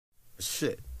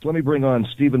Shit. Let me bring on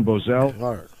Stephen Bozell.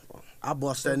 All right. I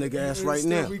bust that nigga ass right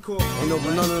now. Ain't no,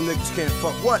 none of them niggas can't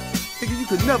fuck. What? Nigga, you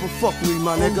could never fuck me,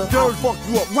 my nigga. I'll fuck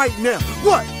you up right now.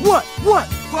 What?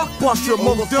 Bust your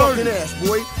motherfucking ass,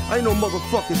 boy. I ain't no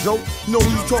motherfucking joke. You know who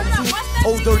you talking to?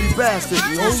 Old dirty bastard,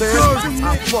 you know what I'm saying?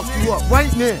 I'll fuck you up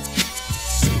right now.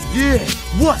 Yeah.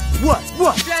 What?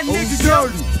 That nigga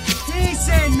dirty. He ain't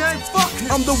saying nothing, fuck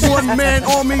him. I'm the one-man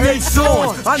army, ain't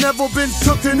on. I never been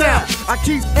tooken out. I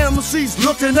keep MCs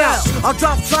looking out. I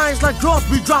drop signs like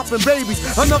Crosby dropping babies,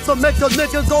 enough to make a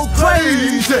nigga go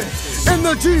crazy. In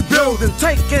the G building,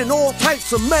 taking all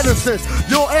types of medicines.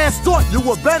 Your ass thought you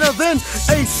were better than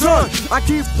a son. I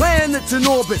keep planets in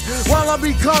orbit while I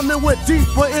be coming with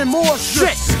deeper and more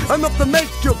shit. Enough to make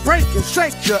you break and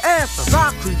shake your ass as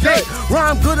I create.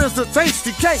 Rhyme good as a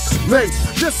tasty cake. Mace,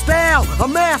 this style,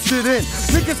 I'm mastered in.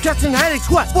 Niggas catching headaches,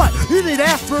 what? You need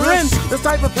aspirin? This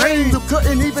type of pain you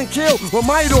couldn't even kill with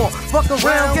Midor. Fuck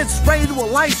around, get sprayed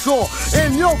with Lysol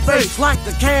in your face like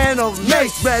a can of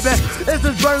mace, baby. It's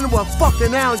just burning with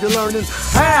fucking now you're learning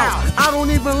how. I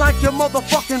don't even like your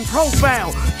motherfucking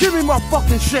profile. Give me my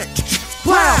fucking shit.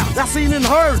 Wow, that's seen and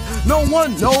heard. No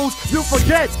one knows, you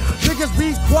forget. Niggas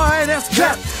be quiet as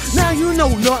kept. Now you know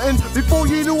nothing before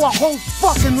you knew a whole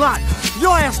fucking lot.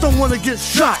 Your ass don't wanna get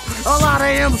shot. A lot of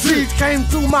MCs came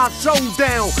through my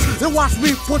showdown and watch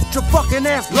me put your fucking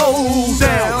ass low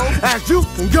down. As you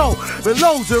can go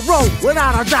below zero,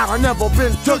 without a doubt, I never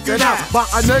been taken out by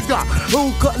a nigga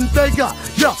who couldn't figure.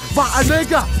 Yeah, by a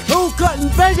nigga who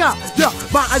couldn't figure. Yeah,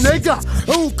 by a nigga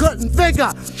who couldn't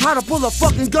figure how to pull a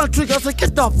fucking gun trigger. So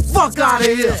get the fuck out of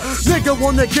here. Nigga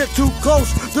wanna get too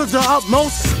close to the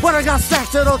utmost, but I got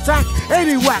stacks that'll attack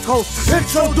any whack host.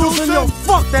 Introducing yo,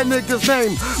 fuck that nigga's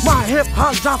name. My hip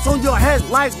hop drops on your head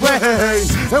like rain,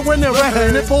 and when it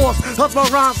rain, it pours. Cause my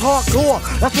rhymes hardcore.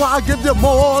 That's why I give you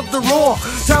more of the raw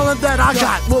talent that I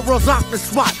got. Will rock the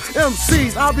spot.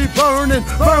 MCs, I'll be burning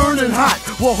hot.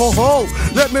 Whoa ho ho,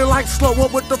 let me like slow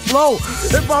up with the flow.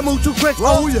 If I move too quick,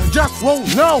 oh you just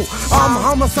won't know. I'm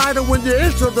homicidal when you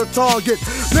enter the target.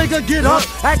 Nigga get up,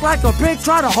 act like a pig,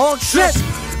 try to hog shit.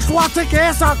 So I take your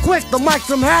ass out quick, the mic's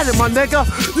some had it, my nigga.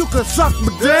 You can suck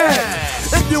my dick.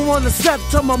 If you wanna step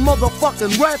to my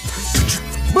motherfucking rep,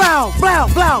 blow,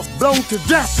 blown to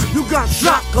death. You got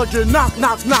shot cause you knock.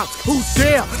 Who's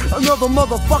there? Another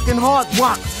motherfucking hard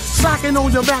rock. Slacking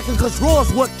on your back cause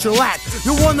raw's what you lack.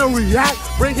 You wanna react?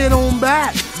 Bring it on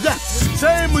back. Yeah,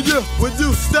 shame on you when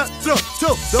you step to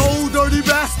the old dirty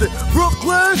bastard.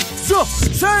 Brooklyn, so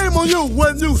shame on you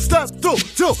when you step to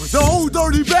the old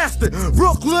dirty bastard.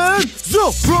 Brooklyn,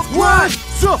 so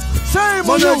shame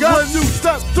on you when you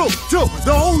step to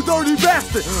the old dirty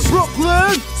bastard.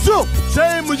 Brooklyn, so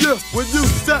shame on you when you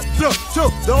step to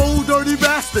the old dirty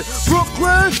bastard.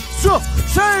 Brooklyn, so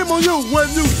shame on you when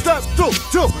you step to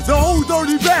the old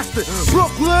dirty bastard.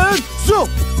 Brooklyn, so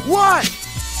what?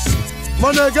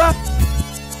 My nigga,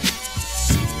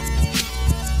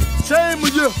 shame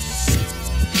on you.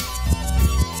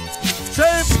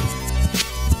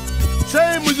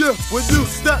 Shame on you when you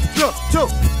step to.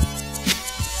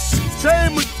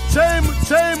 Shame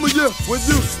on you when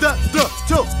you step to.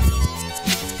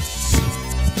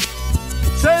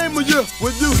 Shame on you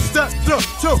when you step to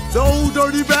the old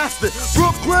dirty bastard.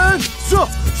 Brooklyn, so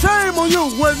shame on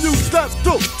you when you step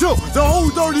to the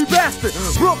old dirty bastard.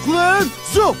 Brooklyn,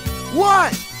 so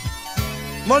what?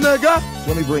 My nigga?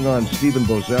 Let me bring on Stephen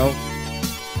Bozell.